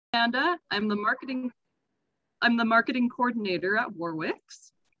Amanda. I'm the marketing coordinator at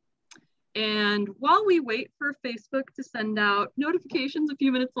Warwick's. And while we wait for Facebook to send out notifications a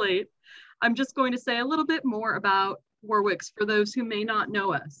few minutes late, I'm just going to say a little bit more about Warwick's for those who may not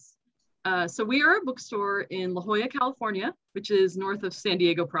know us. So we are a bookstore in La Jolla, California, which is north of San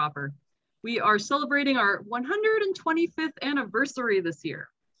Diego proper. We are celebrating our 125th anniversary this year.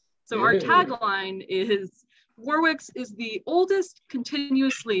 So our tagline is, Warwick's is the oldest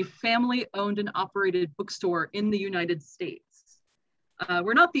continuously family-owned and operated bookstore in the United States.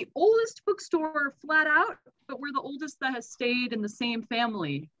 We're not the oldest bookstore flat out, but we're the oldest that has stayed in the same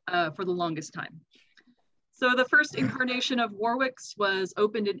family for the longest time. So the first incarnation of Warwick's was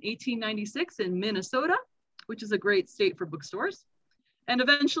opened in 1896 in Minnesota, which is a great state for bookstores, and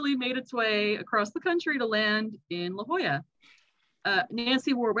eventually made its way across the country to land in La Jolla.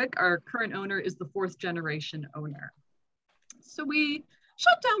 Nancy Warwick, our current owner, is the 4th generation owner. So we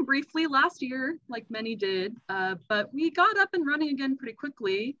shut down briefly last year, like many did, but we got up and running again pretty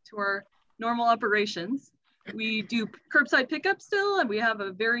quickly to our normal operations. We do curbside pickup still, and we have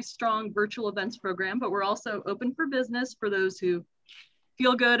a very strong virtual events program, but we're also open for business for those who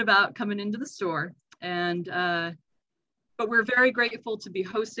feel good about coming into the store. And but we're very grateful to be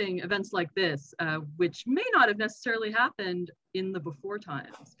hosting events like this, which may not have necessarily happened in the before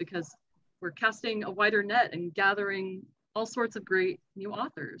times, because we're casting a wider net and gathering all sorts of great new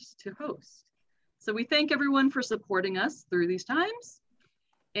authors to host. So we thank everyone for supporting us through these times.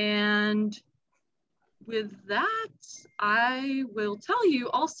 And with that, I will tell you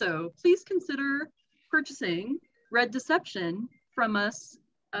also, please consider purchasing Red Deception from us,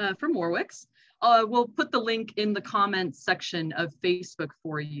 from Warwick's. We'll put the link in the comments section of Facebook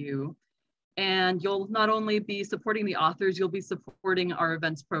for you. And you'll not only be supporting the authors, you'll be supporting our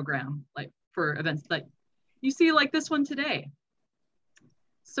events program, like for events like you see like this one today.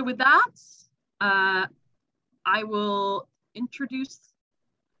 So with that, I will introduce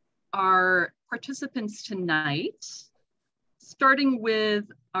our participants tonight, starting with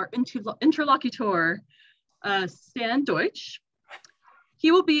our interlocutor, Stan Deutsch.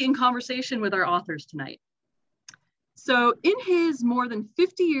 He will be in conversation with our authors tonight. So in his more than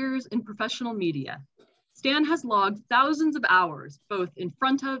 50 years in professional media, Stan has logged thousands of hours, both in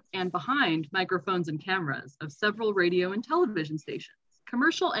front of and behind microphones and cameras of several radio and television stations,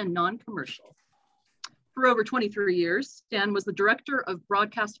 commercial and non-commercial. For over 23 years, Stan was the Director of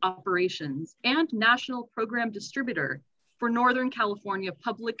Broadcast Operations and National Program Distributor for Northern California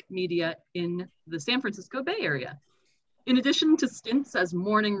Public Media in the San Francisco Bay Area. In addition to stints as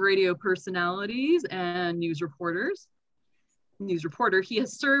morning radio personalities and news reporter, he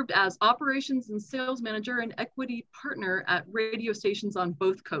has served as operations and sales manager and equity partner at radio stations on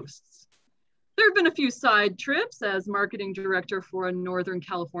both coasts. There have been a few side trips as marketing director for a Northern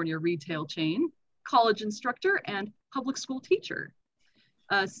California retail chain, college instructor, and public school teacher.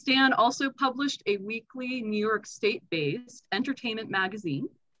 Stan also published a weekly New York State-based entertainment magazine,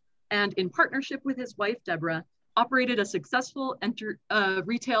 and in partnership with his wife, Deborah, operated a successful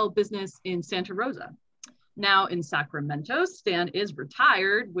retail business in Santa Rosa. Now in Sacramento, Stan is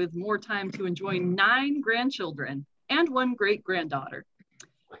retired with more time to enjoy 9 grandchildren and 1 great-granddaughter.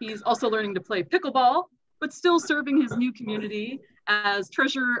 He's also learning to play pickleball, but still serving his new community as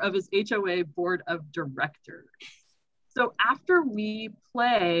treasurer of his HOA board of directors. So after we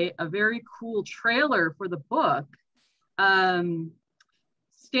play a very cool trailer for the book, Stan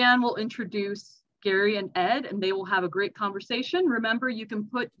will introduce Gary and Ed, and they will have a great conversation. Remember, you can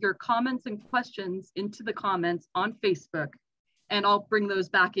put your comments and questions into the comments on Facebook, and I'll bring those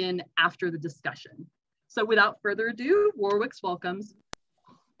back in after the discussion. So without further ado, Warwick's welcomes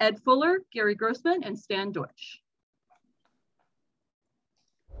Ed Fuller, Gary Grossman, and Stan Deutsch.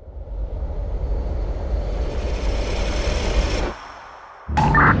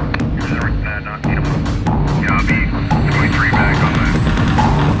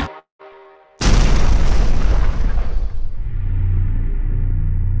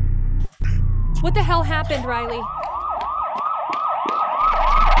 What the hell happened, Riley?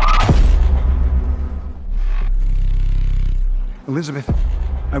 Elizabeth,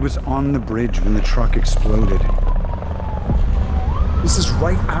 I was on the bridge when the truck exploded. This is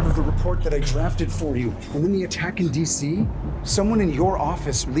right out of the report that I drafted for you. And then the attack in DC? Someone in your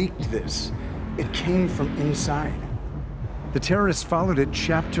office leaked this. It came from inside. The terrorists followed it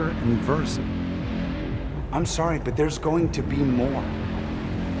chapter and verse. I'm sorry, but there's going to be more.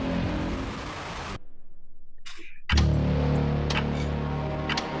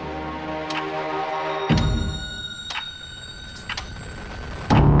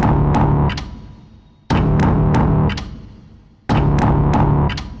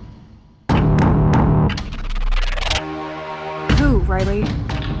 Riley?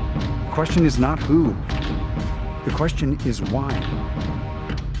 The question is not who. The question is why.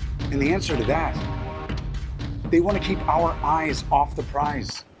 And the answer to that, they want to keep our eyes off the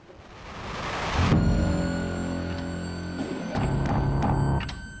prize.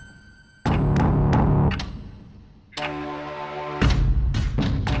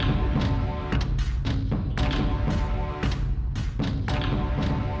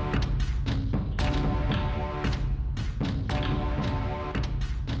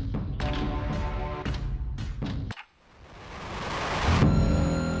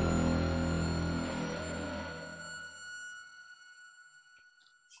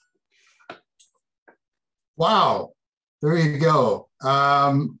 Wow, there you go.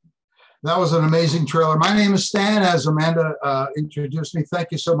 That was an amazing trailer. My name is Stan, as Amanda introduced me.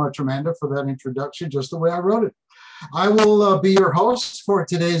 Thank you so much, Amanda, for that introduction, just the way I wrote it. I will be your host for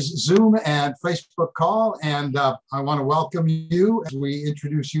today's Zoom and Facebook call, and I want to welcome you as we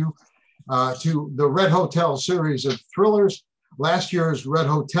introduce you to the Red Hotel series of thrillers. Last year's Red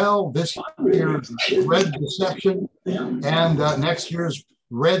Hotel, this year's Red Deception, and next year's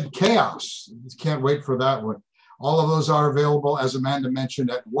Red Chaos. Can't wait for that one. All of those are available, as Amanda mentioned,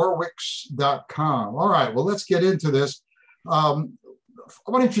 at warwicks.com. All right, well, let's get into this. I want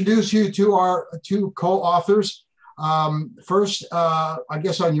to introduce you to our two co-authors. First, I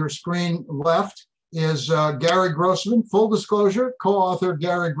guess on your screen left is Gary Grossman. Full disclosure, co-author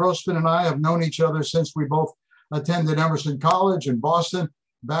Gary Grossman and I have known each other since we both attended Emerson College in Boston,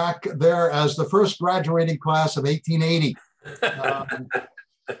 back there as the first graduating class of 1880.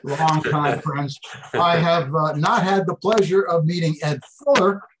 Long time friends. I have not had the pleasure of meeting Ed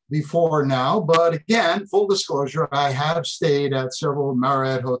Fuller before now, but again, full disclosure, I have stayed at several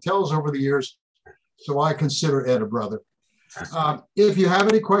Marriott hotels over the years, so I consider Ed a brother. If you have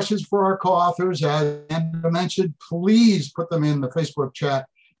any questions for our co-authors, as Amanda mentioned, please put them in the Facebook chat,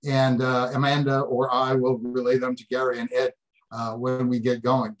 and Amanda or I will relay them to Gary and Ed when we get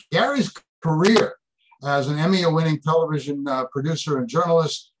going. Gary's career as an Emmy-winning television producer and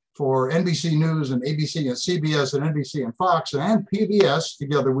journalist for NBC News and ABC and CBS and NBC and Fox and PBS.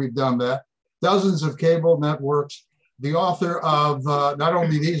 Together, we've done that. Dozens of cable networks. The author of not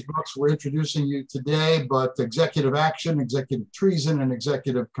only these books we're introducing you today, but Executive Action, Executive Treason, and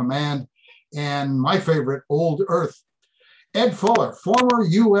Executive Command, and my favorite, Old Earth. Ed Fuller, former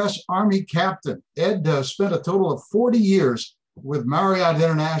U.S. Army captain. Ed spent a total of 40 years with Marriott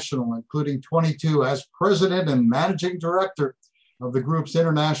International, including 22 as president and managing director of the group's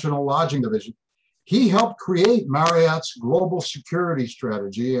international lodging division. He helped create Marriott's global security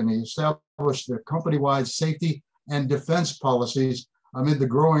strategy, and he established the company-wide safety and defense policies amid the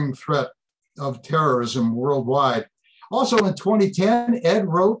growing threat of terrorism worldwide. Also in 2010, Ed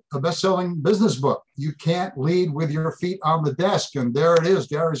wrote a best-selling business book, You Can't Lead with Your Feet on the Desk, and there it is.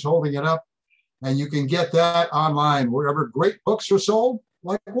 Gary's holding it up. And you can get that online wherever great books are sold,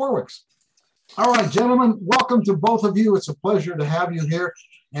 like Warwick's. All right, gentlemen, welcome to both of you. It's a pleasure to have you here,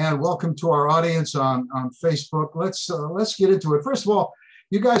 and welcome to our audience on Facebook. Let's get into it. First of all,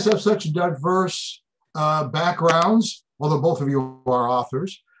 you guys have such diverse backgrounds, although both of you are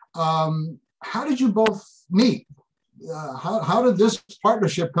authors. How did you both meet? How did this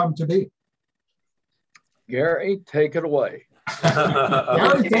partnership come to be? Gary, take it away.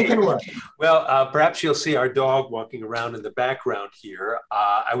 Gary, take it away. Well, perhaps you'll see our dog walking around in the background here.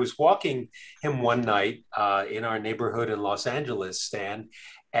 I was walking him one night in our neighborhood in Los Angeles, Stan,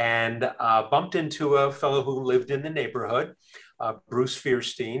 and bumped into a fellow who lived in the neighborhood, Bruce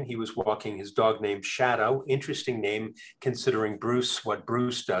Fierstein. He was walking his dog named Shadow. Interesting name considering Bruce, what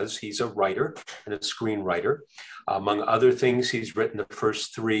Bruce does. He's a writer and a screenwriter. Among other things, he's written the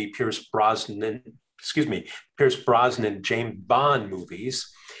first three Pierce Brosnan, James Bond movies.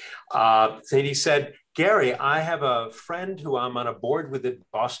 And he said, Gary, I have a friend who I'm on a board with at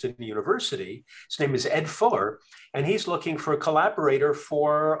Boston University. His name is Ed Fuller, and he's looking for a collaborator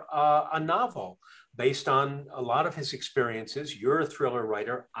for a novel based on a lot of his experiences. You're a thriller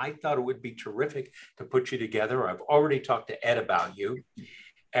writer. I thought it would be terrific to put you together. I've already talked to Ed about you.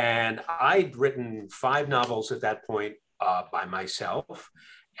 And I'd written 5 novels at that point by myself,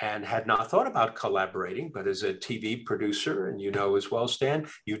 and had not thought about collaborating, but as a TV producer, and you know as well, Stan,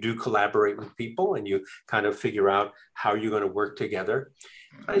 you do collaborate with people and you kind of figure out how you're going to work together.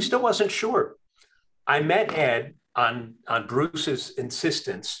 I still wasn't sure. I met Ed on Bruce's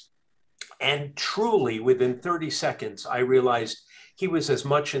insistence, and truly within 30 seconds, I realized he was as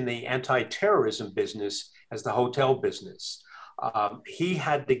much in the anti-terrorism business as the hotel business. He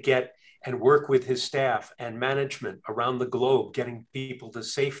had to get and work with his staff and management around the globe, getting people to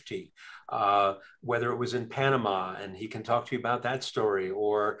safety, whether it was in Panama, and he can talk to you about that story,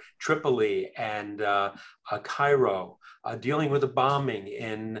 or Tripoli and Cairo, dealing with a bombing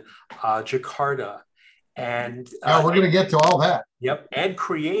in Jakarta. And we're going to get to all that. Yep, and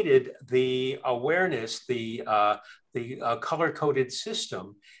created the awareness, the color-coded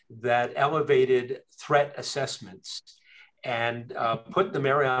system that elevated threat assessments and put the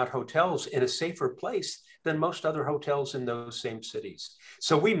Marriott hotels in a safer place than most other hotels in those same cities.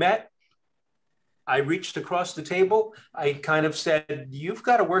 So we met. I reached across the table. I kind of said, you've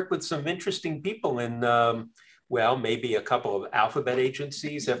got to work with some interesting people in, well, maybe a couple of alphabet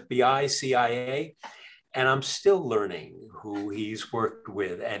agencies, FBI, CIA. And I'm still learning who he's worked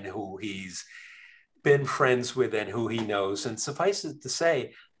with and who he's been friends with and who he knows. And suffice it to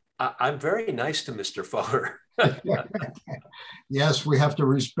say, I'm very nice to Mr. Fuller. Yes, we have to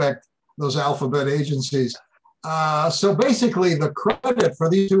respect those alphabet agencies. So basically, the credit for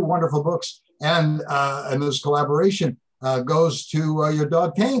these two wonderful books and this collaboration goes to your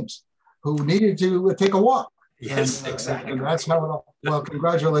dog Thames, who needed to take a walk. Yes, exactly. And that's how it all. Well,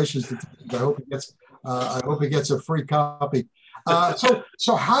 congratulations to Thames. I hope he gets a free copy.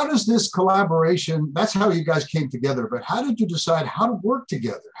 So how does this collaboration? That's how you guys came together. But how did you decide how to work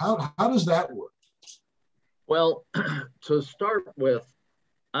together? How does that work? Well, to start with,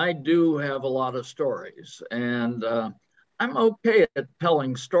 I do have a lot of stories, and I'm okay at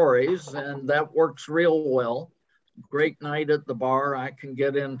telling stories, and that works real well. Great night at the bar, I can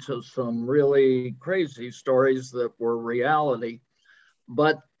get into some really crazy stories that were reality.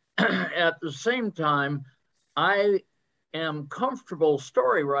 But at the same time, I am comfortable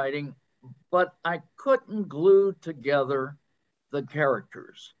story writing, but I couldn't glue together the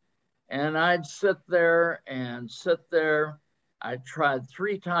characters. And I'd sit there and sit there. I tried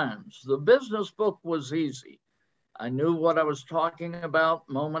 3 times. The business book was easy. I knew what I was talking about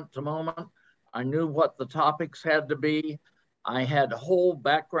moment to moment. I knew what the topics had to be. I had whole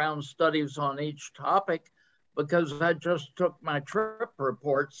background studies on each topic because I just took my trip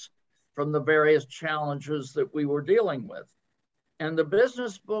reports from the various challenges that we were dealing with. And the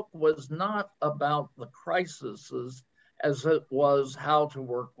business book was not about the crises as it was how to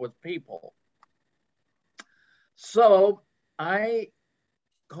work with people. So I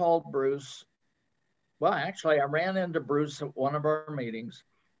called Bruce. Well, actually, I ran into Bruce at one of our meetings,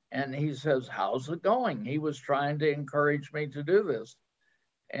 and he says, how's it going? He was trying to encourage me to do this.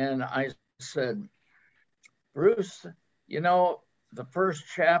 And I said, Bruce, you know, the first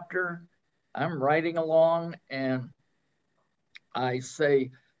chapter, I'm writing along, and I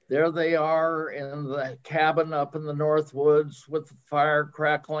say, there they are in the cabin up in the North Woods with the fire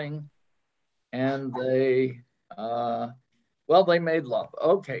crackling, and they made love.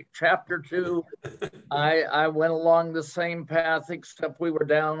 Okay, chapter 2, I went along the same path, except we were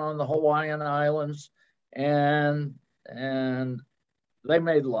down on the Hawaiian Islands, and they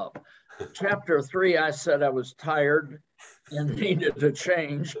made love. Chapter 3, I said I was tired and needed to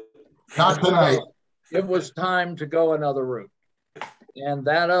change. Not tonight. It was time to go another route. And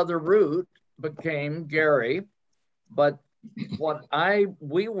that other route became Gary. But what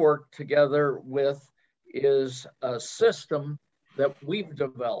we work together with is a system that we've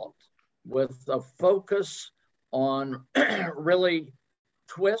developed with a focus on really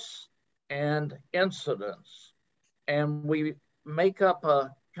twists and incidents. And we make up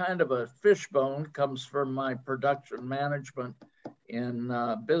a kind of a fishbone, comes from my production management in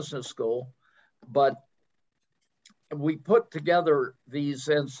business school. But we put together these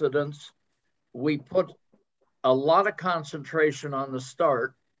incidents. We put a lot of concentration on the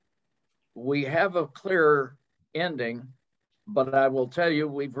start. We have a clear ending, but I will tell you,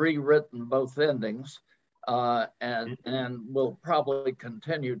 we've rewritten both endings and we'll probably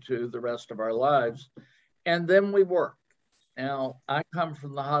continue to the rest of our lives. And then we work. Now, I come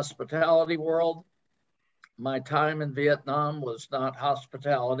from the hospitality world. My time in Vietnam was not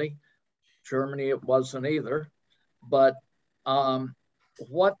hospitality. Germany, it wasn't either. But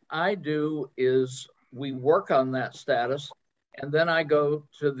what I do is we work on that status, and then I go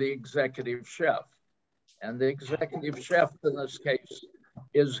to the executive chef. And the executive chef in this case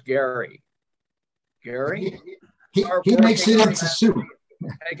is Gary. Gary? He makes it into soup.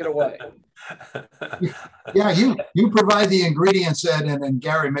 Take it away. Yeah, you provide the ingredients, Ed, and then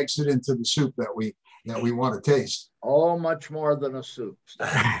Gary makes it into the soup that we want to taste. Oh, much more than a soup.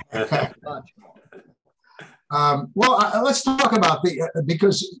 Much more. Well, let's talk about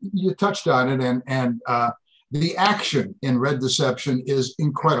because you touched on it, and the action in Red Deception is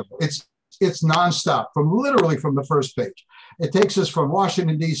incredible. It's nonstop literally from the first page. It takes us from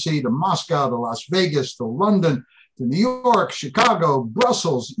Washington, D.C. to Moscow, to Las Vegas, to London, to New York, Chicago,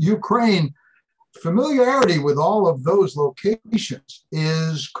 Brussels, Ukraine. Familiarity with all of those locations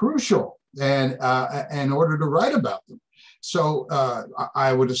is crucial and in order to write about them. So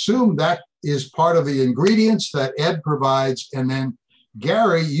I would assume that is part of the ingredients that Ed provides. And then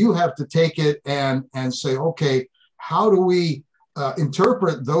Gary, you have to take it and say, okay, how do we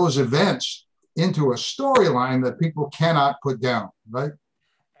interpret those events into a storyline that people cannot put down, right?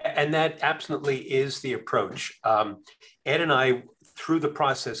 And that absolutely is the approach. Ed and I, through the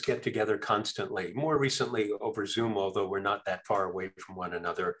process, get together constantly, more recently over Zoom, although we're not that far away from one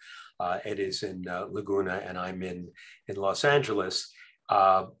another. Ed is in Laguna and I'm in Los Angeles.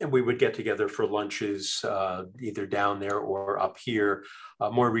 And we would get together for lunches, either down there or up here,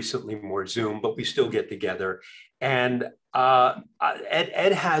 more recently, more Zoom, but we still get together. And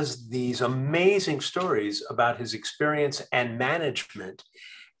Ed has these amazing stories about his experience and management,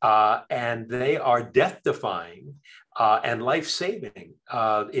 and they are death-defying and life-saving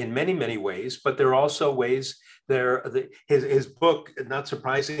in many, many ways, but there are also ways his book, not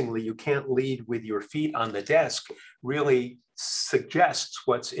surprisingly, You Can't Lead with Your Feet on the Desk, really suggests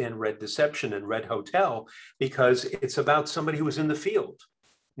what's in Red Deception and Red Hotel, because it's about somebody who was in the field,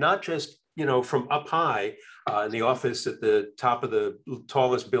 not just, from up high in the office at the top of the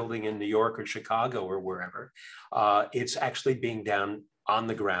tallest building in New York or Chicago or wherever. It's actually being down on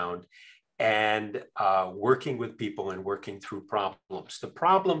the ground and working with people and working through problems. The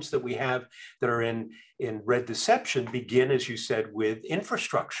problems that we have that are in Red Deception begin, as you said, with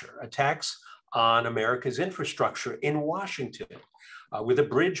infrastructure, attacks on America's infrastructure in Washington, with a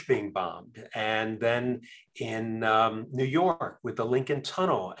bridge being bombed, and then in New York with the Lincoln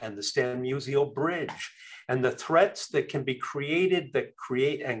Tunnel and the Stan Musial Bridge, and the threats that can be created that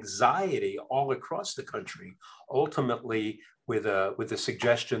create anxiety all across the country, ultimately with a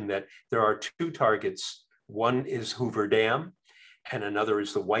suggestion that there are two targets. One is Hoover Dam, and another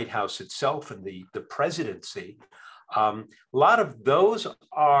is the White House itself and the presidency. A lot of those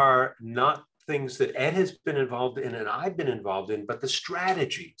are not things that Ed has been involved in and I've been involved in, but the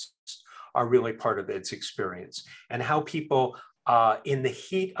strategies are really part of Ed's experience, and how people in the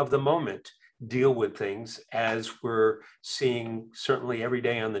heat of the moment deal with things, as we're seeing certainly every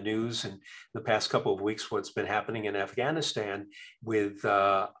day on the news and the past couple of weeks, what's been happening in Afghanistan with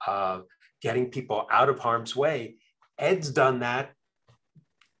getting people out of harm's way. Ed's done that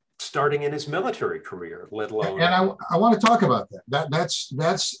starting in his military career, let alone. And I want to talk about that. That's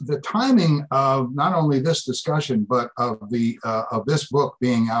the timing of not only this discussion, but of this book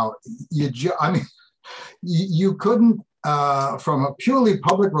being out. You couldn't, from a purely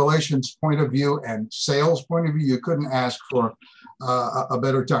public relations point of view and sales point of view, you couldn't ask for a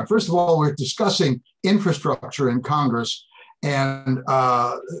better time. First of all, we're discussing infrastructure in Congress and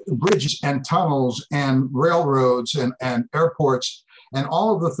bridges and tunnels and railroads and airports, and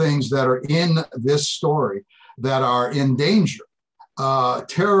all of the things that are in this story that are in danger,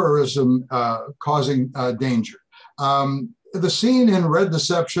 terrorism causing danger. The scene in Red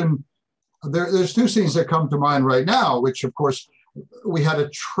Deception, there's two scenes that come to mind right now, which of course, we had a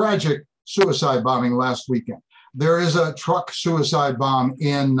tragic suicide bombing last weekend. There is a truck suicide bomb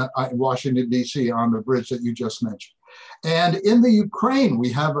in Washington, D.C. on the bridge that you just mentioned. And in the Ukraine,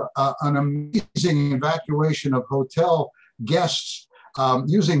 we have an amazing evacuation of hotel guests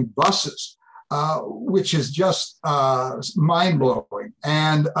using buses, which is just mind-blowing.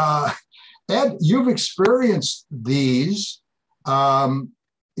 And Ed, you've experienced these. How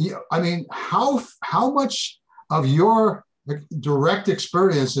much of your direct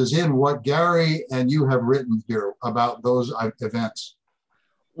experience is in what Gary and you have written here about those events?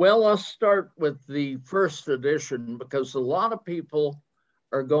 Well, I'll start with the first edition, because a lot of people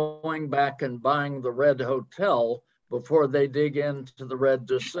are going back and buying the Red Hotel before they dig into the Red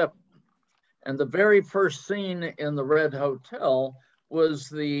Deception. And the very first scene in the Red Hotel was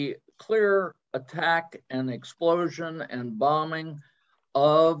the clear attack and explosion and bombing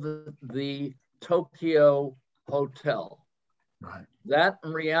of the Tokyo Hotel. Right. That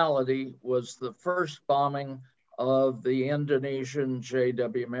in reality was the first bombing of the Indonesian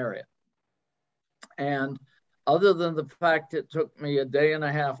J.W. Marriott. And other than the fact it took me a day and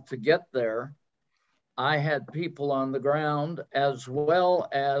a half to get there, I had people on the ground, as well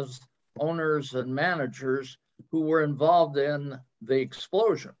as owners and managers who were involved in the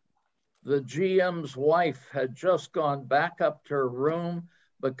explosion. The GM's wife had just gone back up to her room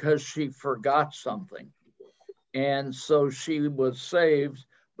because she forgot something. And so she was saved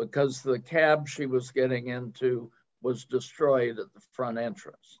because the cab she was getting into was destroyed at the front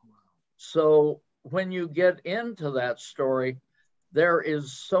entrance. So when you get into that story, there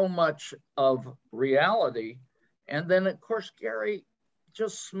is so much of reality. And then, of course, Gary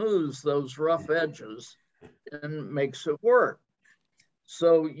just smooths those rough edges and makes it work.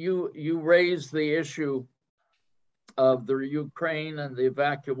 So you raise the issue of the Ukraine and the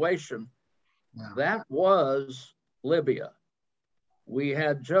evacuation. Yeah. That was Libya. We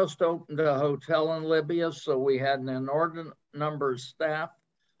had just opened a hotel in Libya, so we had an inordinate number of staff,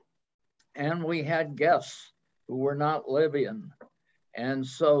 and we had guests who were not Libyan. And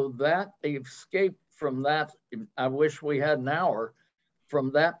so that escape from that, I wish we had an hour,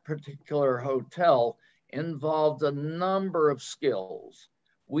 from that particular hotel involved a number of skills.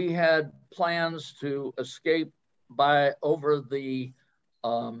 We had plans to escape by over the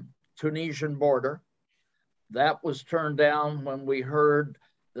Tunisian border. That was turned down when we heard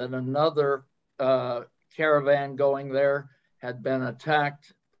that another caravan going there had been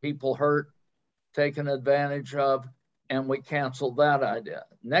attacked, people hurt, taken advantage of, and we canceled that idea.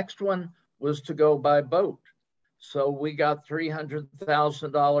 Next one was to go by boat. So we got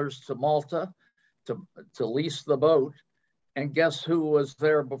 $300,000 to Malta to lease the boat. And guess who was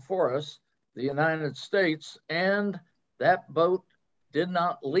there before us? The United States. And that boat did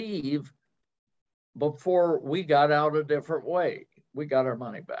not leave before we got out a different way. We got our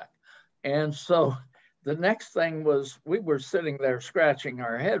money back. And so the next thing was, we were sitting there scratching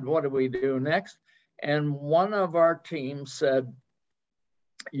our head. What do we do next? And one of our team said,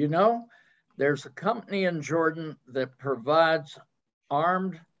 you know, there's a company in Jordan that provides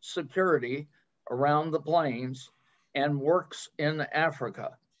armed security around the plains and works in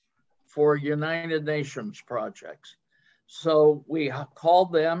Africa for United Nations projects. So we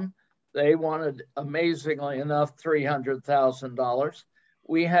called them. They wanted, amazingly enough, $300,000.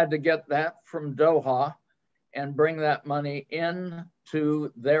 We had to get that from Doha and bring that money in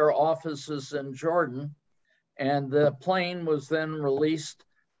to their offices in Jordan. And the plane was then released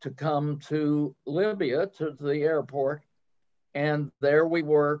to come to Libya, to the airport. And there we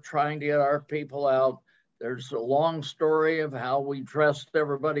were trying to get our people out. There's a long story of how we dressed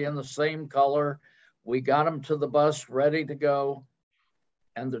everybody in the same color. We got them to the bus ready to go.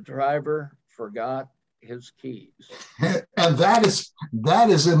 And the driver forgot his keys. And that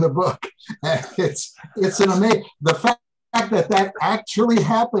is in the book. It's an amazing, the fact that actually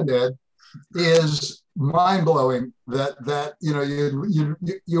happened, Ed, is mind-blowing. That you know,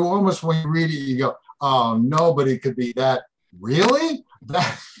 you almost, when you read it, you go, oh, nobody could be that. Really?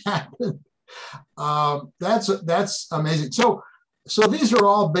 That happened. That's amazing. So these are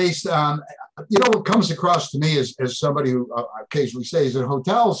all based on, you know, what comes across to me as somebody who occasionally stays at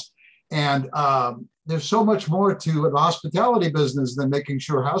hotels, and there's so much more to the hospitality business than making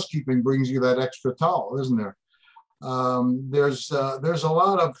sure housekeeping brings you that extra towel, isn't there? There's a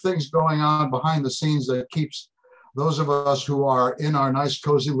lot of things going on behind the scenes that keeps those of us who are in our nice,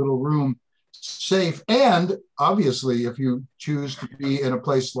 cozy little room safe. And obviously, if you choose to be in a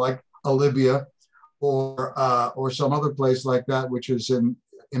place like Libya or some other place like that, which is in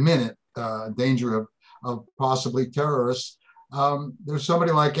imminent danger of possibly terrorists, there's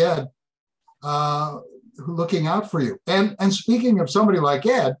somebody like Ed looking out for you. And speaking of somebody like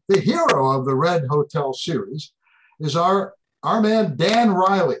Ed, the hero of the Red Hotel series is our man, Dan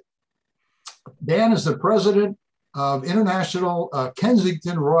Riley. Dan is the president of International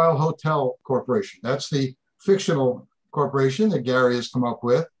Kensington Royal Hotel Corporation. That's the fictional corporation that Gary has come up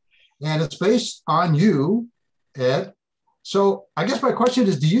with. And it's based on you, Ed. So I guess my question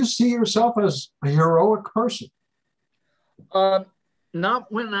is, do you see yourself as a heroic person?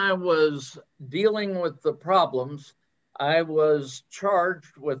 Not when I was dealing with the problems. I was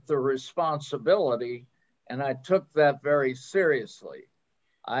charged with the responsibility, and I took that very seriously.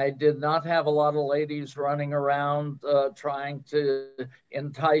 I did not have a lot of ladies running around trying to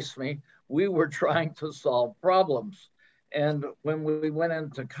entice me. We were trying to solve problems. And when we went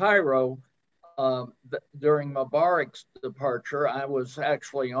into Cairo, during Mubarak's departure, I was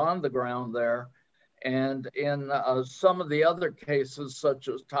actually on the ground there. And in some of the other cases, such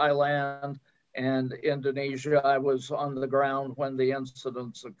as Thailand and Indonesia, I was on the ground when the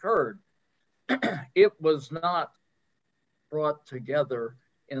incidents occurred. It was not brought together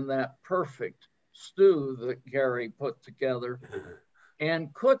in that perfect stew that Gary put together,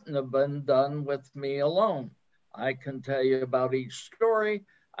 and couldn't have been done with me alone. I can tell you about each story.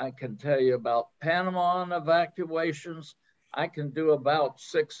 I can tell you about Panama and evacuations. I can do about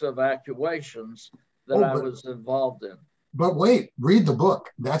 6 evacuations that I was involved in. But wait, read the book.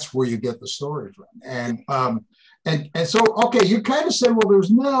 That's where you get the story from. And so, okay, you kind of said, well,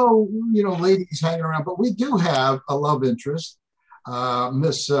 there's no, ladies hanging around, but we do have a love interest.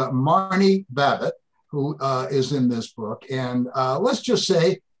 Miss Marnie Babbitt, who is in this book. And let's just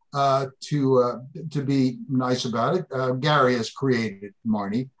say, to be nice about it, Gary has created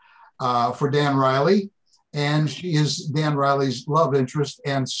Marnie for Dan Riley, and she is Dan Riley's love interest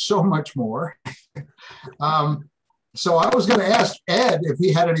and so much more. So I was going to ask Ed if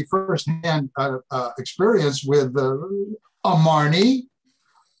he had any firsthand experience with a Marnie,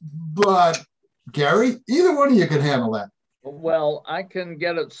 but Gary, either one of you can handle that. Well, I can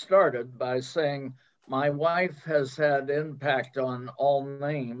get it started by saying my wife has had impact on all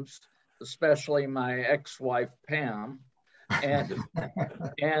names, especially my ex-wife, Pam.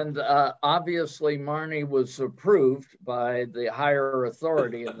 And obviously Marnie was approved by the higher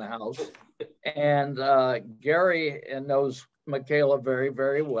authority in the house. And Gary knows Michaela very,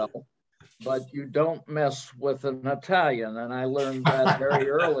 very well, but you don't mess with an Italian. And I learned that very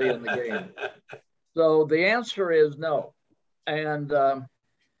early in the game. So the answer is no. And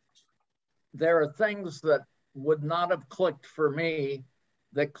there are things that would not have clicked for me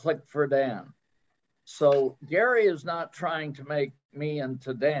that clicked for Dan. So Gary is not trying to make me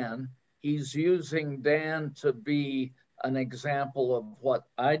into Dan. He's using Dan to be an example of what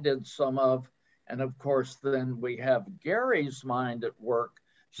I did some of. And of course, then we have Gary's mind at work.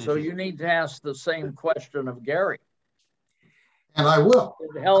 So you need to ask the same question of Gary. And I will.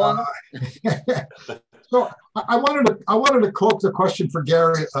 Helen? So I wanted to cloak the question for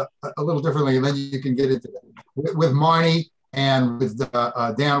Gary a little differently, and then you can get into it. With Marnie and with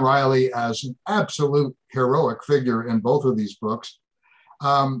Dan Riley as an absolute heroic figure in both of these books.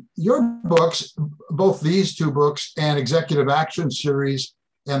 Your books, both these two books and Executive Action series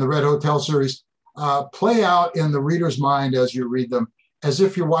and the Red Hotel series, play out in the reader's mind as you read them, as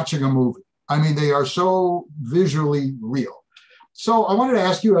if you're watching a movie. I mean, they are so visually real. So I wanted to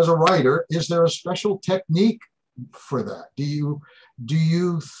ask you, as a writer, is there a special technique for that? Do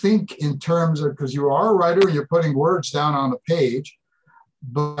you think in terms of, because you are a writer and you're putting words down on a page,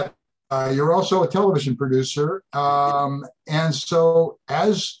 but you're also a television producer, and so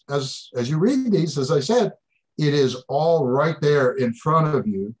as you read these, as I said, it is all right there in front of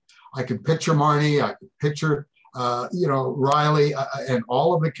you. I can picture Marnie, I can picture Riley, and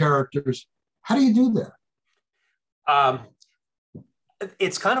all of the characters. How do you do that?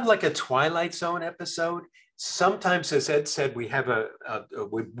 It's kind of like a Twilight Zone episode. Sometimes, as Ed said, we have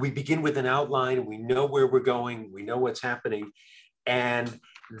we begin with an outline, we know where we're going, we know what's happening. And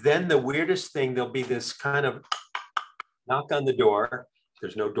then the weirdest thing, there'll be this kind of knock on the door.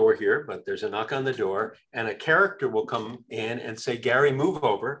 There's no door here, but there's a knock on the door, and a character will come in and say, Gary, move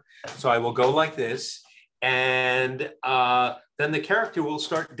over. So I will go like this. And then the character will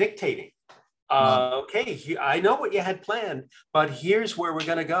start dictating. Okay, I know what you had planned, but here's where we're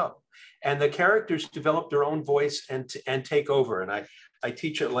going to go. And the characters develop their own voice and take over. And I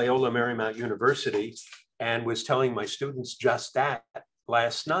teach at Loyola Marymount University and was telling my students just that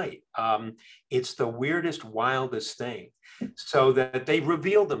last night. It's the weirdest, wildest thing, so that they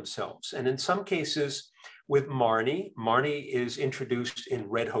reveal themselves. And in some cases with Marnie is introduced in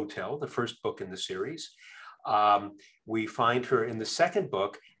Red Hotel, the first book in the series. We find her in the second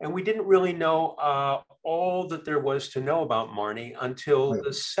book, and we didn't really know all that there was to know about Marnie until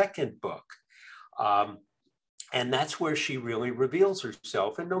the second book. And that's where she really reveals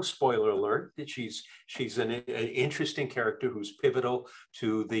herself. And no spoiler alert, that she's an interesting character who's pivotal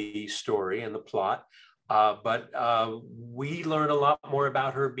to the story and the plot. But we learn a lot more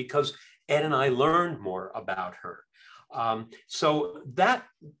about her because Ed and I learned more about her. So that,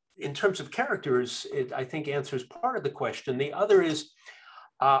 in terms of characters, it, I think, answers part of the question. The other is,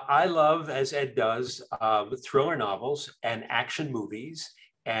 I love, as Ed does, thriller novels and action movies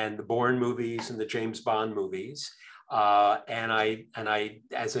and the Bourne movies and the James Bond movies. And I,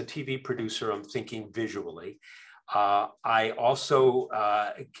 as a TV producer, I'm thinking visually. I also,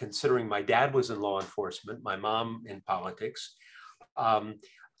 considering my dad was in law enforcement, my mom in politics,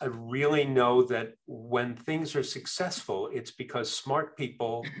 I really know that when things are successful, it's because smart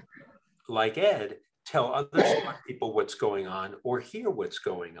people like Ed tell other smart people what's going on or hear what's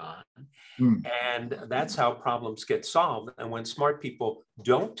going on. And that's how problems get solved. And when smart people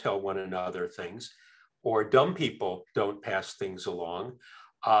don't tell one another things, or dumb people don't pass things along,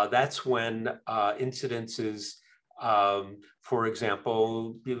 that's when incidences, for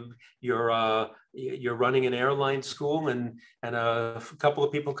example, you're running an airline school and a couple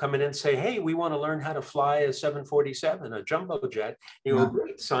of people come in and say, hey, we want to learn how to fly a 747, a jumbo jet. You know,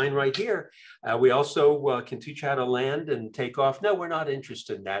 great, sign right here. We also can teach you how to land and take off. No, we're not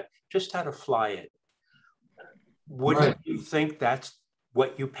interested in that. Just how to fly it. Wouldn't you think that's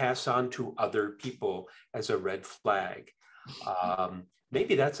what you pass on to other people as a red flag?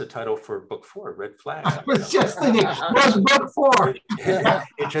 Maybe that's a title for book 4, Red Flag. I was just thinking, what's book 4?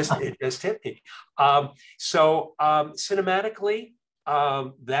 it just hit me. Cinematically,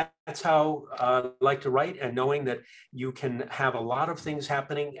 that's how I like to write, and knowing that you can have a lot of things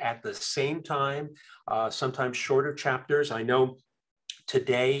happening at the same time, sometimes shorter chapters. I know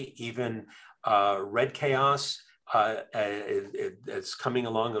today, even Red Chaos, it's coming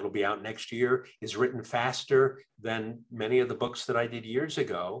along, it'll be out next year, is written faster than many of the books that I did years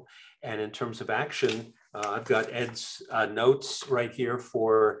ago. And in terms of action, I've got Ed's notes right here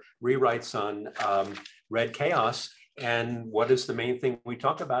for rewrites on Red Chaos. And what is the main thing we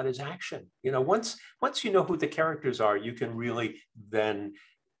talk about is action. You know, once you know who the characters are, you can really then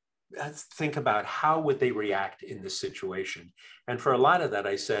think about how would they react in this situation. And for a lot of that,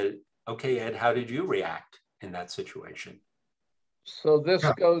 I said, okay, Ed, how did you react in that situation? So this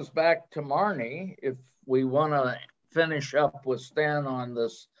goes back to Marnie. If we want to finish up with Stan on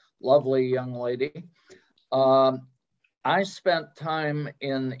this lovely young lady, I spent time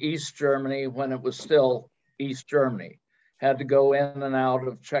in East Germany when it was still East Germany. Had to go in and out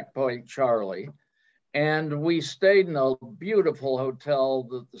of Checkpoint Charlie. And we stayed in a beautiful hotel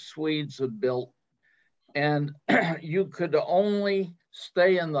that the Swedes had built. And you could only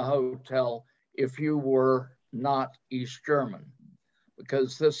stay in the hotel if you were not East German,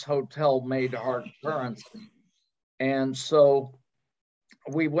 because this hotel made hard currency. And so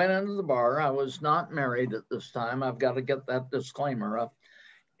we went into the bar. I was not married at this time. I've got to get that disclaimer up.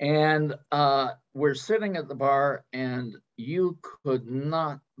 And we're sitting at the bar, and you could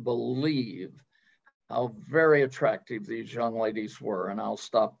not believe how very attractive these young ladies were. And I'll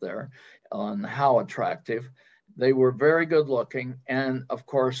stop there on how attractive. They were very good looking. And of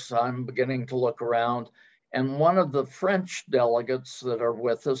course, I'm beginning to look around. And one of the French delegates that are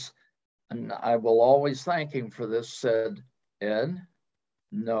with us, and I will always thank him for this, said, Ed,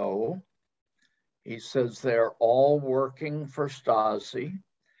 no. He says they're all working for Stasi.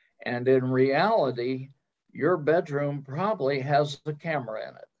 And in reality, your bedroom probably has a camera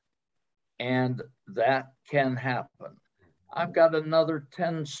in it. And that can happen. I've got another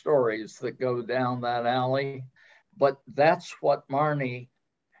 10 stories that go down that alley, but that's what Marnie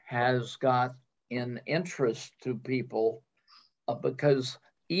has got in interest to people, because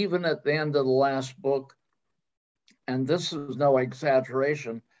even at the end of the last book, and this is no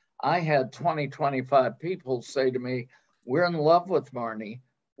exaggeration, I had 20, 25 people say to me, we're in love with Marnie.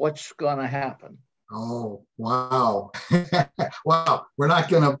 What's going to happen? Oh, wow. Wow. We're not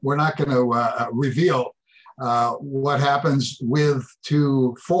going to reveal what happens with,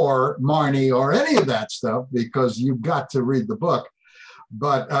 to, for Marnie or any of that stuff, because you've got to read the book.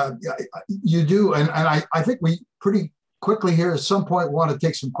 But you do, and I think we pretty quickly here at some point want to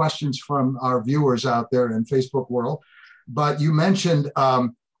take some questions from our viewers out there in Facebook world. But you mentioned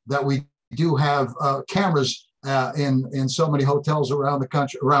that we do have cameras in so many hotels around the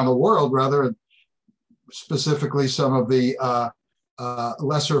country, around the world rather, specifically some of the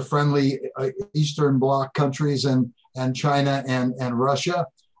lesser friendly Eastern Bloc countries and China and Russia.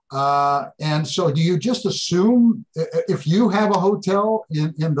 And so do you just assume, if you have a hotel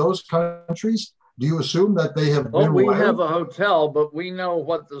in those countries, do you assume that they have been we wired? have a hotel, but we know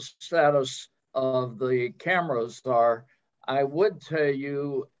what the status of the cameras are. I would tell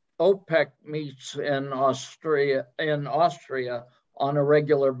you OPEC meets in Austria on a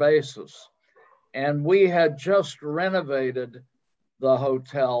regular basis. And we had just renovated the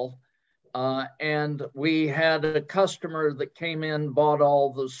hotel, and we had a customer that came in, bought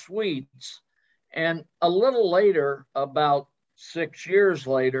all the suites. And a little later, about 6 years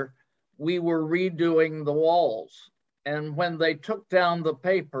later, we were redoing the walls. And when they took down the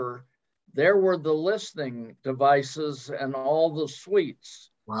paper, there were the listening devices and all the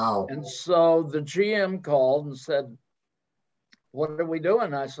suites. Wow. And so the GM called and said, what are we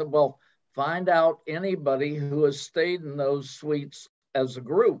doing? I said, well, find out anybody who has stayed in those suites as a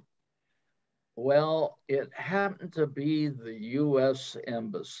group. Well, it happened to be the US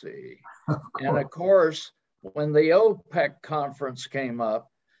Embassy. And of course, when the OPEC conference came up,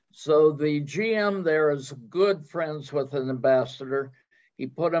 so the GM there is good friends with an ambassador. He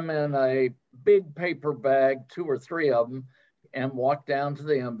put them in a big paper bag, 2 or 3 of them, and walked down to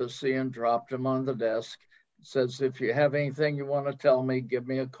the embassy and dropped them on the desk. Says, if you have anything you want to tell me, give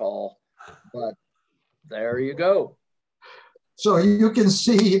me a call. But there you go. So you can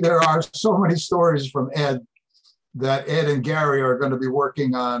see there are so many stories from Ed that Ed and Gary are going to be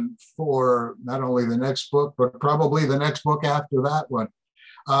working on for not only the next book, but probably the next book after that one.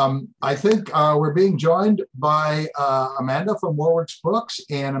 I think we're being joined by Amanda from Warwick's Books.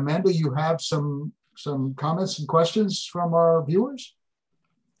 And Amanda, you have some some comments and questions from our viewers?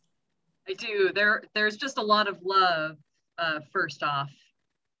 I do. There's just a lot of love. First off,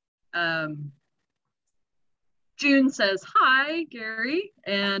 June says hi, Gary,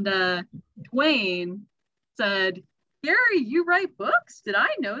 and Dwayne said, "Gary, you write books? Did I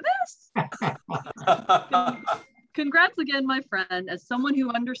know this?" Congrats again, my friend. As someone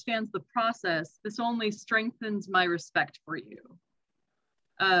who understands the process, this only strengthens my respect for you.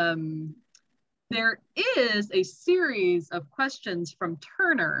 There is a series of questions from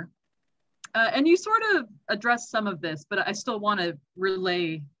Turner, and you sort of addressed some of this, but I still want to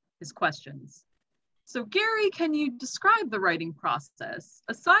relay his questions. So Gary, can you describe the writing process?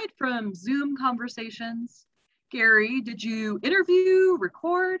 Aside from Zoom conversations, Gary, did you interview,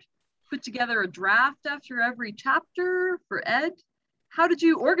 record, put together a draft after every chapter for Ed? How did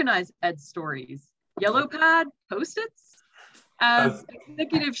you organize Ed's stories? Yellow pad, Post-its? As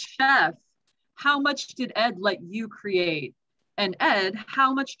executive chef, how much did Ed let you create? And Ed,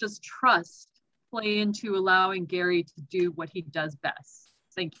 how much does trust play into allowing Gary to do what he does best?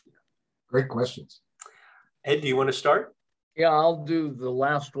 Thank you. Great questions. Ed, do you want to start? Yeah, I'll do the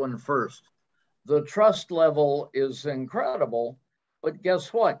last one first. The trust level is incredible, but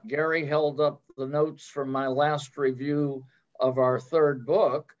guess what? Gary held up the notes from my last review of our third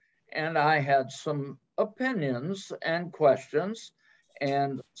book, and I had some opinions and questions.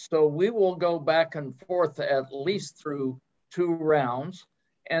 And so we will go back and forth at least through 2 rounds.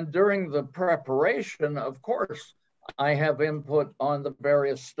 And during the preparation, of course, I have input on the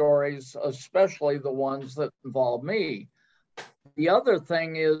various stories, especially the ones that involve me. The other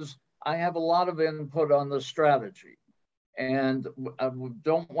thing is I have a lot of input on the strategy. And I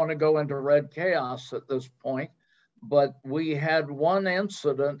don't want to go into red chaos at this point, but we had one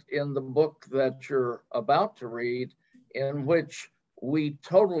incident in the book that you're about to read in which we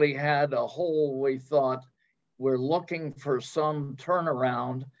totally had a hole. We thought we're looking for some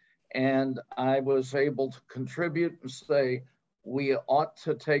turnaround, and I was able to contribute and say, we ought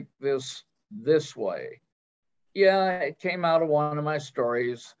to take this way. Yeah, it came out of one of my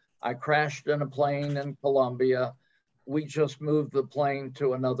stories. I crashed in a plane in Colombia. We just moved the plane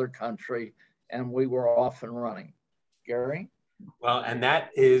to another country and we were off and running. Gary? Well, and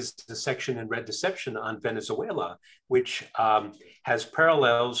that is the section in Red Deception on Venezuela, which has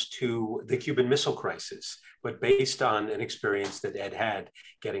parallels to the Cuban Missile Crisis, but based on an experience that Ed had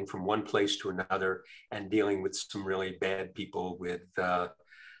getting from one place to another and dealing with some really bad people with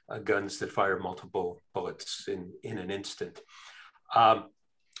guns that fire multiple bullets in an instant.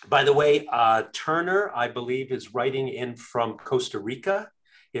 By the way, Turner, I believe, is writing in from Costa Rica,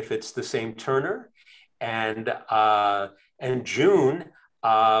 if it's the same Turner. And June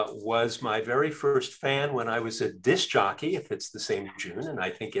was my very first fan when I was a disc jockey, if it's the same June, and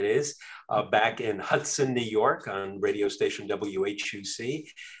I think it is, back in Hudson, New York on radio station WHUC.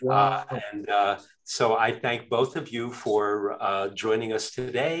 Wow. So I thank both of you for joining us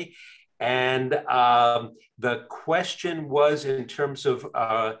today. And the question was in terms of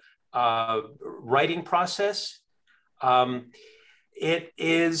writing process. It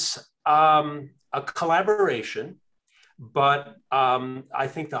is a collaboration, but I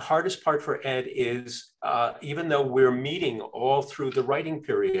think the hardest part for Ed is even though we're meeting all through the writing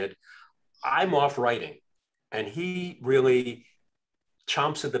period, I'm off writing, and he really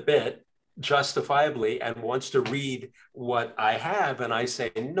chomps at the bit, justifiably, and wants to read what I have, and I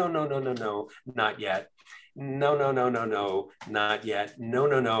say, no, not yet. No, not yet.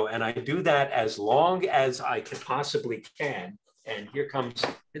 No. And I do that as long as I possibly can. And here comes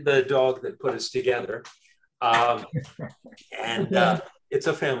the dog that put us together. It's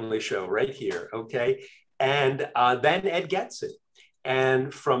a family show right here, okay? And then Ed gets it.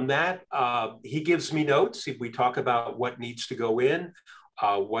 And from that, he gives me notes. We talk about what needs to go in,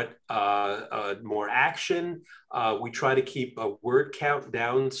 what more action. We try to keep a word count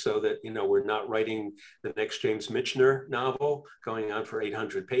down so that, we're not writing the next James Michener novel going on for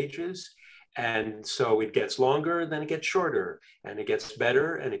 800 pages. And so it gets longer, then it gets shorter, and it gets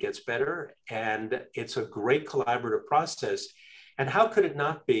better, and it gets better. And it's a great collaborative process. And how could it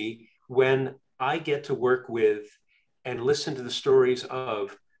not be when I get to work with and listen to the stories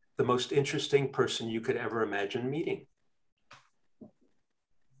of the most interesting person you could ever imagine meeting?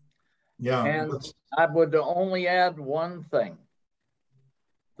 Yeah. And I would only add one thing.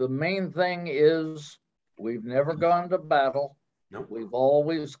 The main thing is we've never gone to battle. Nope. We've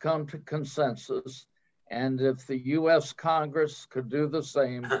always come to consensus. And if the US Congress could do the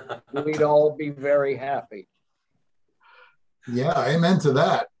same, we'd all be very happy. Yeah, amen to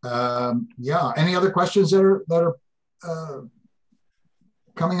that. Yeah, any other questions that are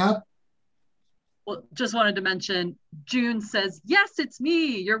coming up? Well, just wanted to mention, June says, yes, it's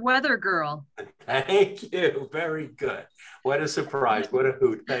me, your weather girl. Thank you. Very good. What a surprise. What a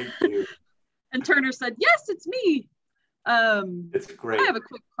hoot. Thank you. And Turner said, yes, it's me. It's great. I have a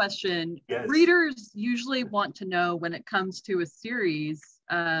quick question. Yes. Readers usually want to know when it comes to a series,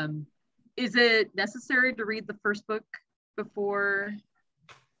 is it necessary to read the first book before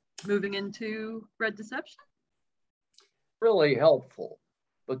moving into Red Deception? Really helpful,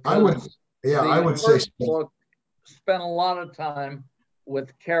 because I would say first book spent a lot of time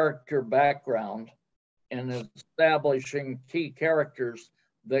with character background and establishing key characters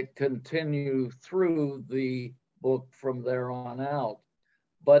that continue through the book from there on out.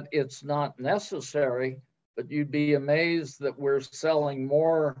 But it's not necessary, but you'd be amazed that we're selling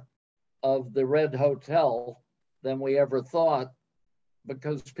more of the Red Hotel than we ever thought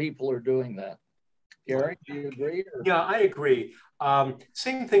because people are doing that. Gary, do you agree? Or? Yeah, I agree.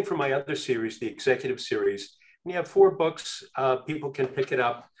 Same thing for my other series, the executive series. When you have 4 books, people can pick it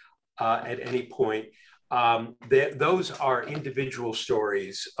up at any point. Those are individual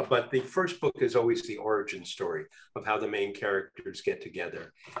stories, but the first book is always the origin story of how the main characters get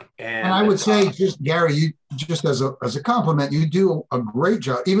together. And I would say, just Gary, you just as a compliment, you do a great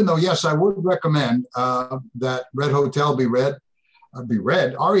job. Even though, yes, I would recommend that Red Hotel be read,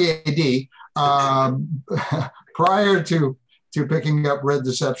 READ, prior to picking up Red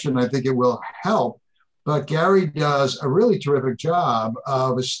Deception. I think it will help. But Gary does a really terrific job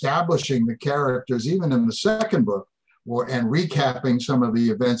of establishing the characters, even in the second book, and recapping some of the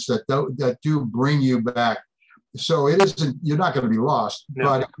events that do bring you back. So it isn't, you're not going to be lost,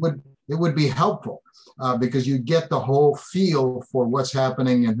 no. But it would be helpful because you get the whole feel for what's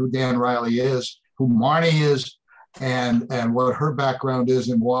happening and who Dan Riley is, who Marnie is, and what her background is,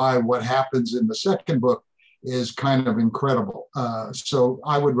 and why what happens in the second book is kind of incredible. So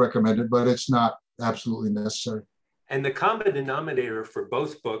I would recommend it, but it's not absolutely necessary. And the common denominator for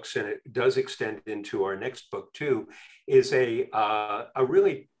both books, and it does extend into our next book too, is a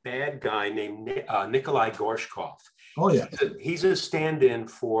really bad guy named Nikolai Gorshkov. Oh yeah, he's a stand-in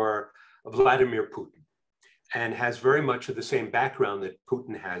for Vladimir Putin, and has very much of the same background that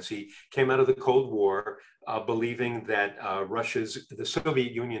Putin has. He came out of the Cold War believing that the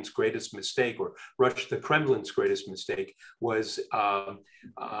Soviet Union's greatest mistake, or the Kremlin's greatest mistake, was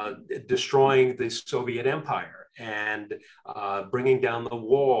destroying the Soviet Empire and bringing down the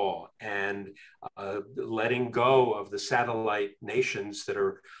wall and letting go of the satellite nations that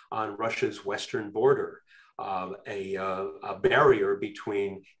are on Russia's western border. A barrier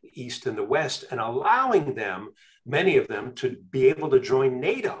between the East and the West, and allowing them, many of them, to be able to join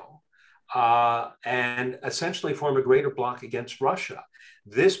NATO and essentially form a greater bloc against Russia.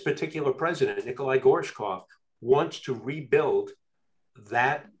 This particular president, Nikolai Gorshkov, wants to rebuild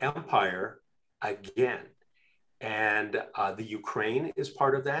that empire again. And the Ukraine is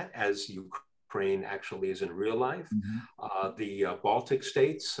part of that, as Ukraine actually is in real life. Mm-hmm. The Baltic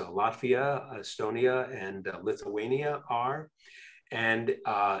states, Latvia, Estonia, and Lithuania are. And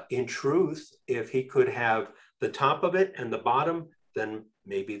in truth, if he could have the top of it and the bottom, then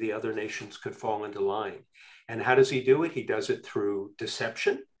maybe the other nations could fall into line. And how does he do it? He does it through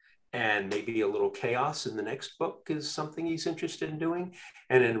deception, and maybe a little chaos in the next book is something he's interested in doing.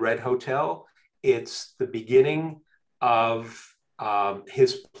 And in Red Hotel, it's the beginning of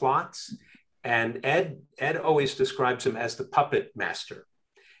his plots. And Ed always describes him as the puppet master.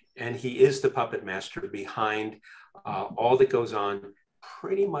 And he is the puppet master behind all that goes on,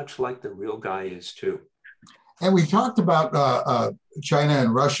 pretty much like the real guy is too. And we talked about China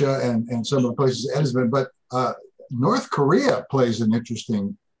and Russia and some of the places Ed has been, but North Korea plays an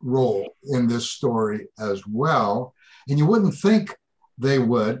interesting role in this story as well. And you wouldn't think they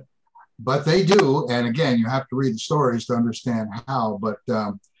would, but they do. And again, you have to read the stories to understand how. But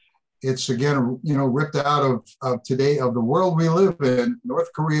it's, again, ripped out of today, of the world we live in.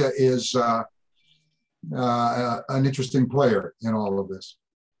 North Korea is an interesting player in all of this.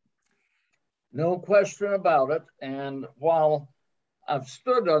 No question about it. And while I've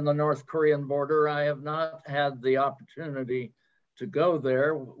stood on the North Korean border, I have not had the opportunity to go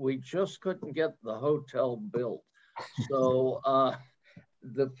there. We just couldn't get the hotel built. So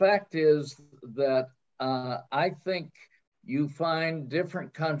the fact is that I think you find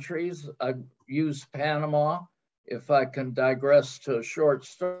different countries. I use Panama. If I can digress to a short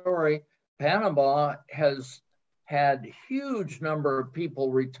story, Panama has had huge number of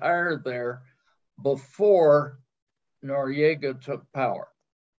people retired there before Noriega took power.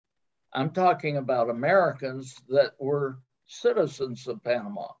 I'm talking about Americans that were citizens of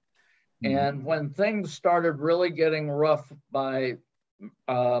Panama. Mm-hmm. And when things started really getting rough by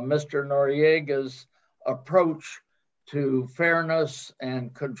Mr. Noriega's approach to fairness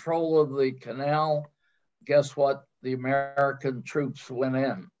and control of the canal, guess what? The American troops went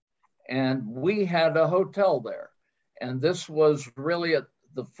in. And we had a hotel there. And this was really at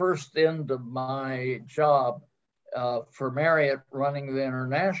the first end of my job for Marriott running the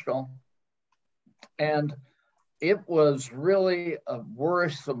International. And it was really a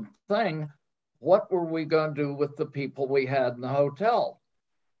worrisome thing. What were we going to do with the people we had in the hotel?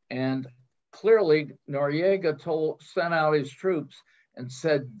 And clearly Noriega sent out his troops and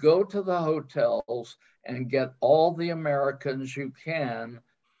said, go to the hotels and get all the Americans you can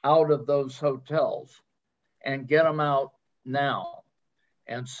out of those hotels and get them out now.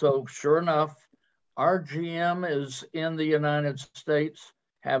 And so sure enough, our GM is in the United States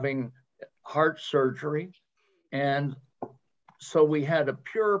having heart surgery. And so we had a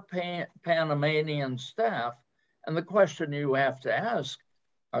pure Panamanian staff. And the question you have to ask,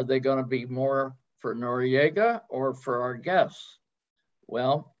 are they going to be more for Noriega or for our guests?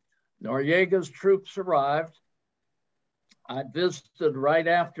 Well, Noriega's troops arrived. I visited right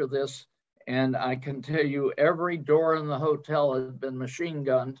after this, and I can tell you every door in the hotel had been machine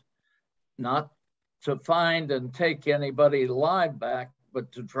gunned, not to find and take anybody alive back,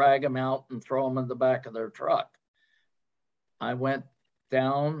 but to drag them out and throw them in the back of their truck. I went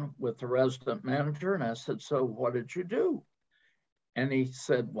down with the resident manager and I said, so what did you do? And he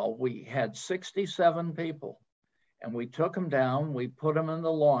said, well, we had 67 people and we took them down, we put them in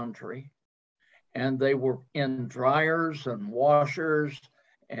the laundry, and they were in dryers and washers,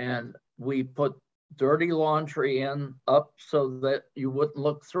 and we put dirty laundry in up so that you wouldn't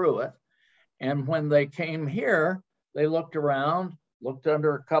look through it. And when they came here, they looked around, looked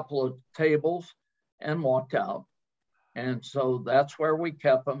under a couple of tables and walked out. And so that's where we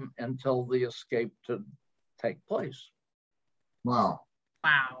kept them until the escape to take place. Wow.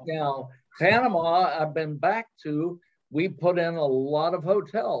 Wow. Now, Panama, I've been back to, we put in a lot of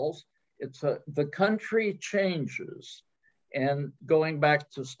hotels. The country changes. And going back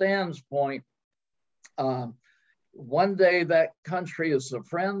to Stan's point, one day that country is a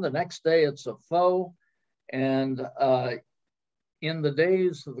friend, the next day it's a foe. And in the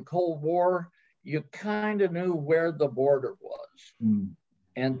days of the Cold War, you kind of knew where the border was. Mm.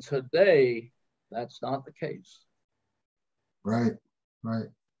 And today, that's not the case. Right, right.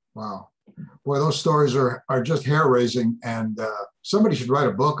 Wow. Boy, those stories are just hair-raising, and somebody should write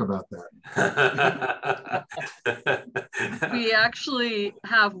a book about that. We actually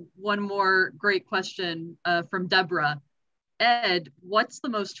have one more great question from Deborah. Ed, what's the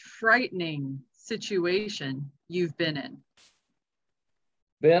most frightening situation you've been in?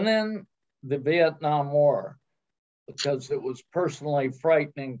 Been in the Vietnam War because it was personally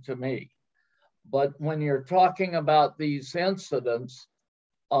frightening to me. But when you're talking about these incidents,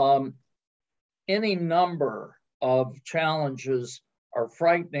 any number of challenges are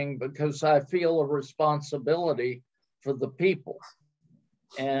frightening because I feel a responsibility for the people.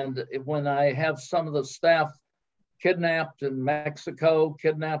 And when I have some of the staff kidnapped in Mexico,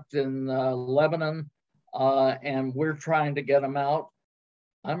 kidnapped in Lebanon, and we're trying to get them out,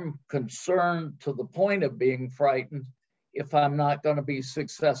 I'm concerned to the point of being frightened if I'm not going to be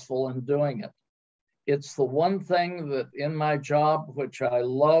successful in doing it. It's the one thing that in my job, which I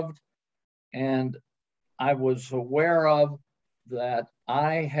loved, and I was aware of, that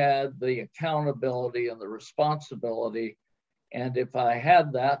I had the accountability and the responsibility. And if I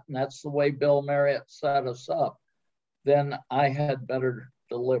had that, and that's the way Bill Marriott set us up, then I had better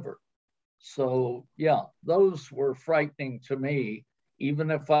deliver. So yeah, those were frightening to me,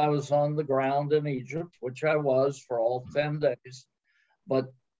 even if I was on the ground in Egypt, which I was for all 10 days.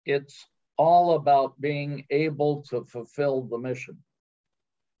 But it's all about being able to fulfill the mission.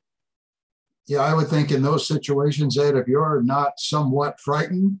 Yeah, I would think in those situations, Ed, if you're not somewhat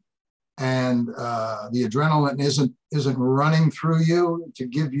frightened and the adrenaline isn't running through you to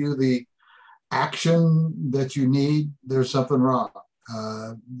give you the action that you need, there's something wrong.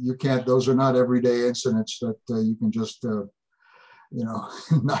 You can't; those are not everyday incidents that you can just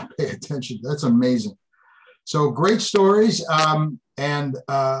not pay attention. That's amazing. So great stories, and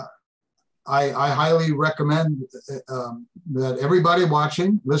I highly recommend that everybody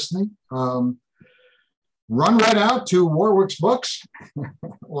watching, listening, run right out to Warwick's Books,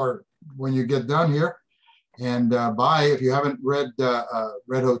 or when you get done here, and buy. If you haven't read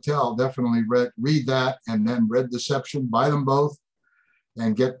Red Hotel, definitely read that, and then Red Deception. Buy them both,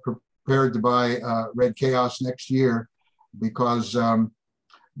 and get prepared to buy Red Chaos next year, because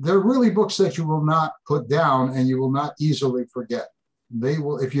they're really books that you will not put down and you will not easily forget. They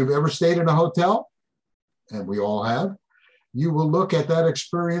will, if you've ever stayed in a hotel, and we all have, you will look at that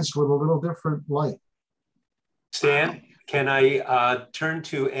experience with a little different light. Stan, can I turn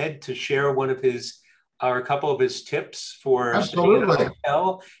to Ed to share one of his, or a couple of his tips for staying in a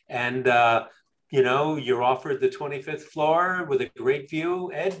hotel? And you know, you're offered the 25th floor with a great view.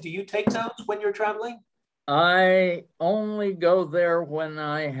 Ed, do you take those when you're traveling? I only go there when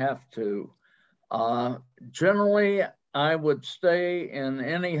I have to. Generally, I would stay in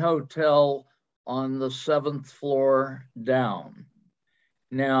any hotel on the 7th floor down.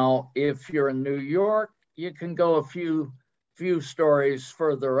 Now, if you're in New York, you can go a few stories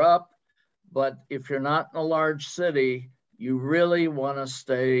further up, but if you're not in a large city, you really want to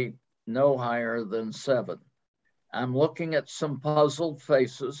stay no higher than 7. I'm looking at some puzzled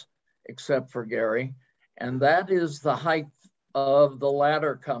faces, except for Gary, and that is the height of the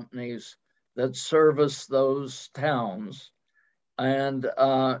ladder companies that service those towns. And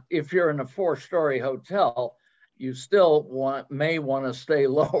if you're in a 4-story hotel, you still may want to stay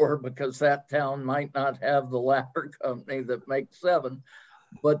lower because that town might not have the ladder company that makes 7,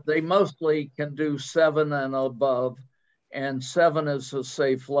 but they mostly can do 7 and above, and 7 is a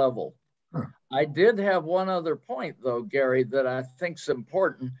safe level. Huh. I did have one other point though, Gary, that I think is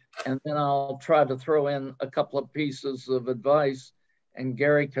important, and then I'll try to throw in a couple of pieces of advice and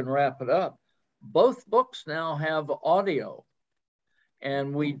Gary can wrap it up. Both books now have audio,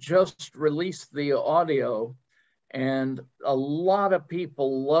 and we just released the audio, and a lot of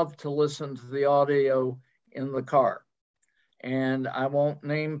people love to listen to the audio in the car. And I won't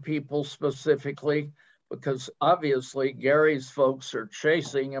name people specifically because obviously Gary's folks are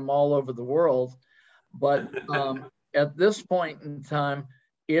chasing him all over the world. But at this point in time,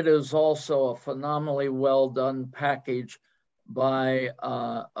 it is also a phenomenally well done package by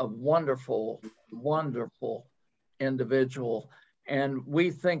a wonderful, wonderful individual. And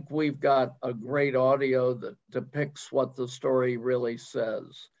we think we've got a great audio that depicts what the story really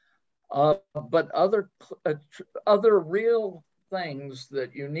says. But other real things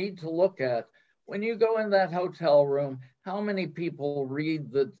that you need to look at when you go in that hotel room, how many people read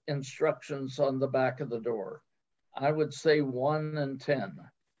the instructions on the back of the door? I would say 1 in 10.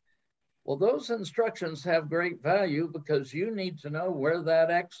 Well, those instructions have great value because you need to know where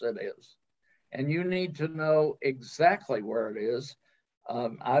that exit is. And you need to know exactly where it is.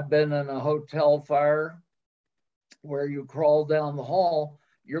 I've been in a hotel fire where you crawl down the hall.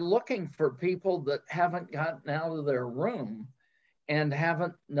 You're looking for people that haven't gotten out of their room and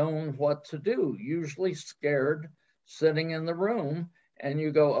haven't known what to do, usually scared, sitting in the room, and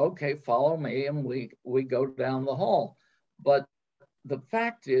you go, okay, follow me, and we go down the hall. But the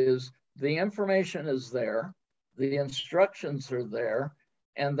fact is, the information is there, the instructions are there,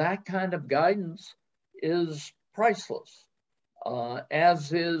 and that kind of guidance is priceless,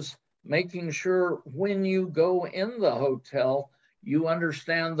 as is making sure when you go in the hotel, you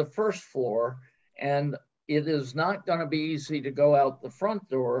understand the first floor, and it is not going to be easy to go out the front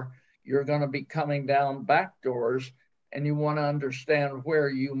door. You're going to be coming down back doors, and you want to understand where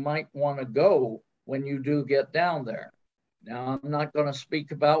you might want to go when you do get down there. Now, I'm not going to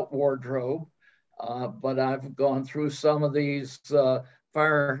speak about wardrobe, but I've gone through some of these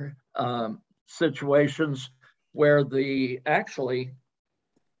fire situations where we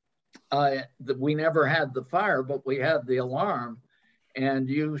never had the fire, but we had the alarm. And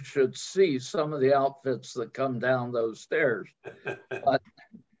you should see some of the outfits that come down those stairs. But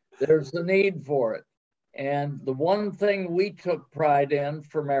there's the need for it. And the one thing we took pride in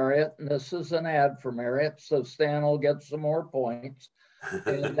for Marriott, and this is an ad for Marriott, so Stan will get some more points,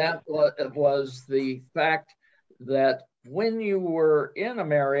 and that was the fact that when you were in a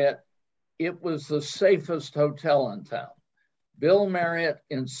Marriott, it was the safest hotel in town. Bill Marriott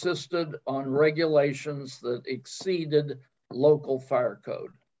insisted on regulations that exceeded local fire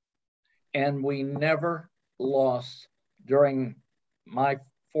code. And we never lost, during my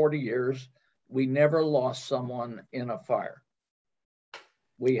 40 years, we never lost someone in a fire.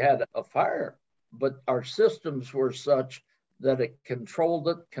 We had a fire, but our systems were such that it controlled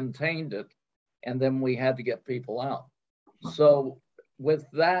it, contained it, and then we had to get people out. So with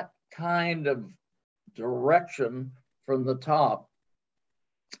that kind of direction from the top,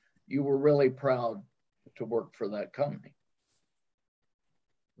 you were really proud to work for that company.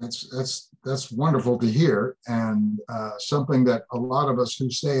 That's wonderful to hear, and something that a lot of us who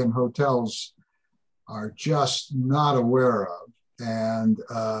stay in hotels are just not aware of. And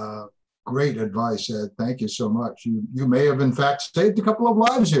great advice, Ed. Thank you so much. You may have in fact saved a couple of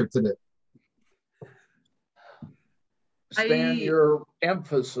lives here today. Stan, your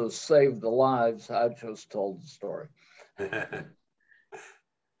emphasis saved the lives. I just told the story.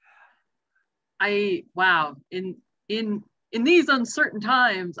 Wow. In in these uncertain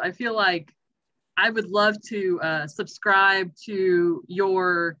times, I feel like I would love to subscribe to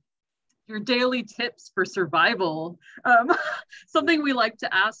your daily tips for survival. Something we like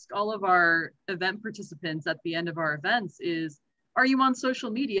to ask all of our event participants at the end of our events is, are you on social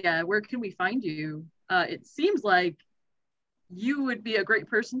media? Where can we find you? It seems like you would be a great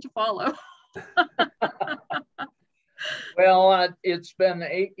person to follow. Well, it's been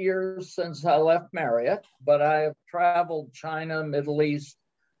 8 years since I left Marriott, but I have traveled China, Middle East,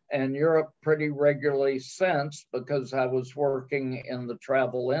 and Europe pretty regularly since, because I was working in the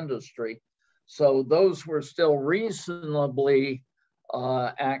travel industry. So those were still reasonably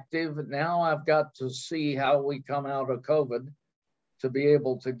active. Now I've got to see how we come out of COVID to be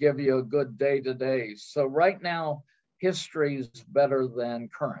able to give you a good day-to-day. So right now, history is better than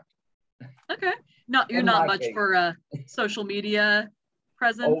current. Okay. No, you're not much for a social media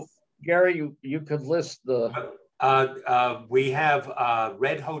presence. Oh, Gary, you could list the... We have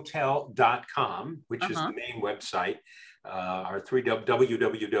redhotel.com, which is the main website. Our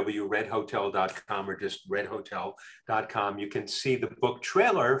www.redhotel.com or just redhotel.com. You can see the book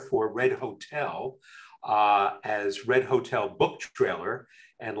trailer for Red Hotel as Red Hotel Book Trailer.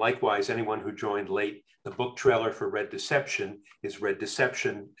 And likewise, anyone who joined late, the book trailer for Red Deception is Red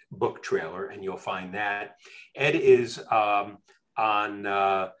Deception Book Trailer, and you'll find that. Ed is is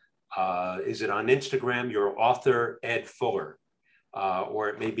it on Instagram? Your author, Ed Fuller, or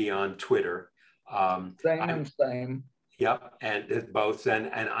it may be on Twitter. Same. Yep, and both.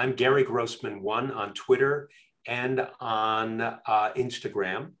 And I'm Gary Grossman 1 on Twitter and on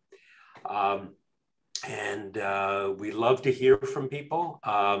Instagram. And we love to hear from people.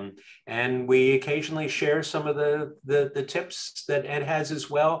 And we occasionally share some of the tips that Ed has as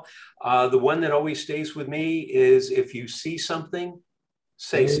well. The one that always stays with me is, if you see something,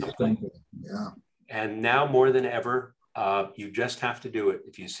 say something. Yeah. And now more than ever, you just have to do it.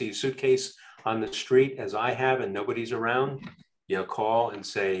 If you see a suitcase on the street, as I have, and nobody's around, you call and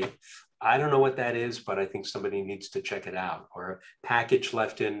say, I don't know what that is, but I think somebody needs to check it out. Or a package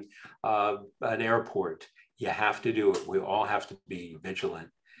left in an airport. You have to do it. We all have to be vigilant.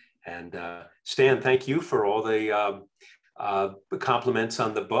 And Stan, thank you for all the compliments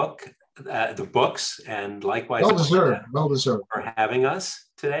on the book, the books, and likewise, well deserved for having us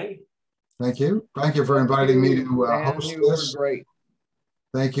today. Thank you. Thank you for inviting me to host this. Great.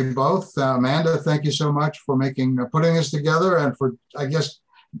 Thank you both. Amanda, thank you so much for putting this together, and for, I guess,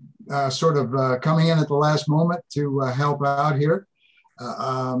 sort of coming in at the last moment to help out here.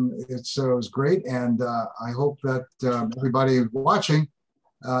 It was great, and I hope that everybody watching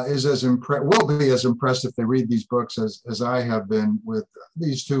will be as impressed if they read these books as I have been with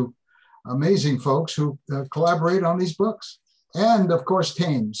these two amazing folks who collaborate on these books, and of course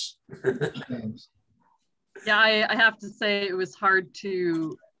Thames. Yeah, I have to say it was hard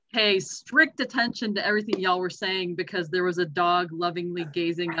to pay strict attention to everything y'all were saying, because there was a dog lovingly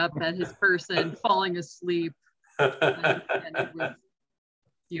gazing up at his person, falling asleep. And it was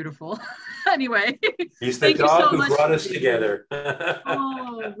beautiful. Anyway. He's the dog who brought us together.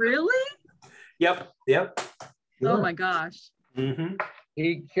 Oh, really? Yep. Oh my gosh. Mm-hmm.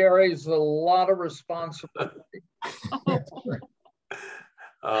 He carries a lot of responsibility.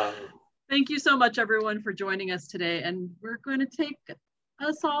 Thank you so much, everyone, for joining us today. And we're going to take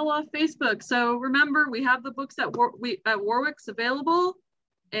us all off Facebook. So remember, we have the books at Warwick's available.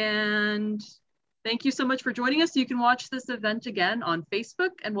 And thank you so much for joining us. You can watch this event again on Facebook,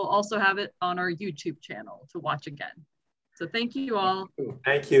 and we'll also have it on our YouTube channel to watch again. So thank you all.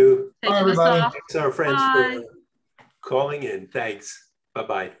 Thank you. Bye, everybody. Thanks, our friends, for calling in. Thanks.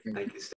 Bye-bye. Thank you.